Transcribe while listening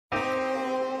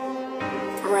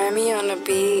Remy on the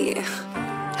beat.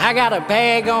 I got a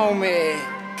bag on me.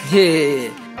 Yeah.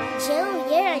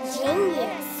 Jill, you're a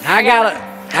genius. I got a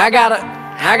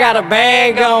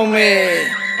bag on me.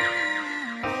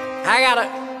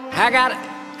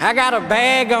 I got a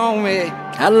bag on me.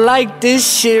 I like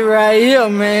this shit right here,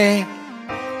 man.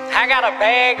 I got a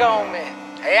bag on me.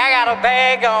 Hey, I got a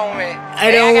bag on me.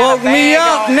 Hey, don't woke me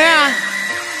up now.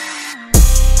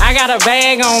 I got a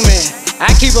bag on me.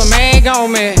 I keep a mag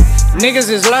on me. Niggas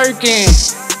is lurking,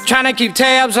 tryna keep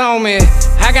tabs on me.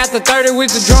 I got the 30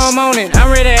 with the drum on it. I'm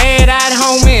ready to add out,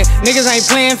 homie. Niggas ain't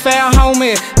playing foul,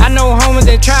 homie. I know homies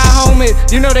that try, homie.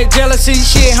 You know they jealousy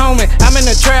shit, homie. I'm in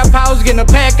the trap house getting a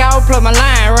pack out, plus my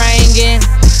line ringing.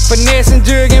 Finessing,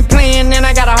 jugging, playing, then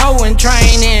I got a hoe in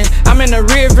training. I'm in the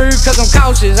rear view cause I'm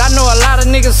cautious. I know a lot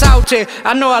of niggas salty.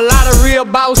 I know a lot of real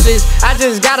bosses. I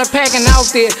just got a packing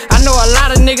outfit. I know a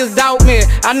lot of niggas doubt me.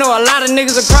 I know a lot of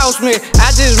niggas across me.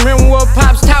 I just remember what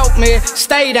Pops taught me.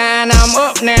 Stay down, I'm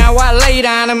up now. I lay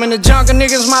down, I'm in the junk of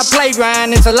niggas, my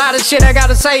playground. It's a lot of shit I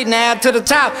gotta say now. To the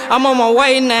top, I'm on my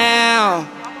way now.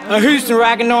 A Houston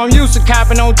rockin', know I'm used to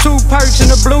copping on 2 perks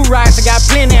and the blue rocks. I got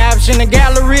plenty options, the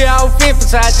gallery off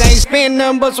emphasized. I ain't spend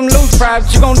nothing but some loose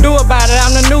profits. You gon' do about it,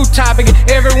 I'm the new topic.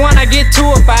 Everyone I get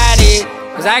to about it.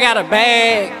 Cause I got a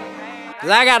bag. Cause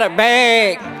I got a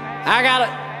bag. I got a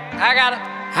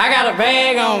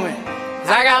bag on me.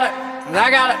 Cause I got a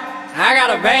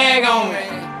bag on me.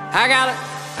 I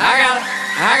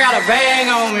got a bag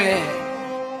on me.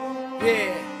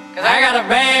 Yeah. Cause I got a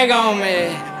bag on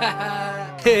me.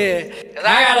 Yeah, cause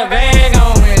I got a bag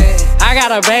on me. I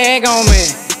got a bag on me.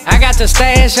 I got the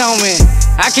stash on me.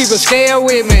 I keep a scale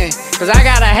with me, cause I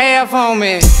got a half on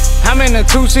me. I'm in a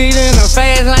 2-seater in a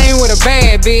fast lane with a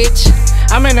bad bitch.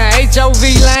 I'm in a HOV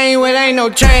lane where there ain't no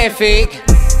traffic.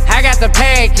 I got the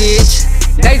package,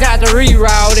 they tried to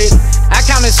reroute it. I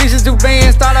counted 62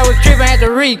 bands, thought I was tripping, had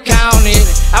to recount it.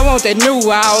 I want that new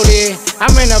Audi.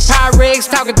 I'm in a Pyrex,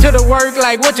 talking to the work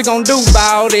like what you gon' do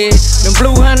about it. Them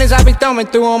blue hundreds, I be thumbing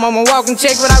through them. I'm a walking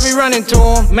check, but I be running to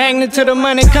them. Magnet to the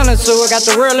money connoisseur. Got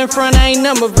the world in front, I ain't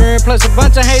number veering. Plus a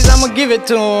bunch of haze, I'ma give it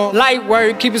to them. Light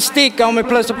work, keep a stick on me,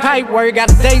 plus a pipe work. Got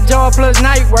a day job plus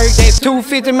night work. That's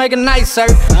 250, make a night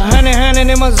surf. 100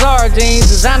 in my Zara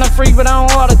jeans. Designer free, but I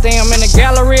don't order them. I'm in the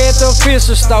gallery at the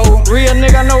official store. Real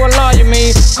nigga, I know what lawyer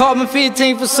mean. Carbon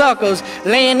 15 for suckers.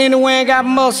 Laying anywhere and got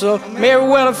muscle.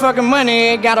 Everywhere the fucking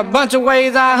money. Got a bunch of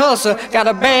ways I hustle. Got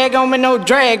a bag on me, no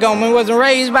drag on me. Wasn't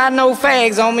raised by no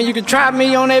fags on me. You can try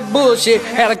me on that bullshit.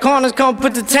 Had the corners come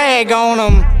put the tag on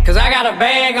them. Cause I got a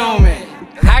bag on me.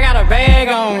 I got a bag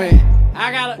on me.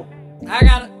 I got a bag on me.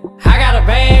 I got a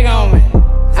bag on me.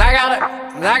 I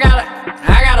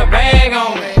got a bag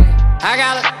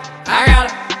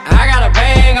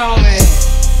on me.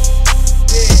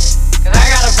 Yeah. Cause I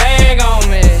got a bag on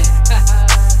me.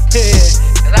 Yeah.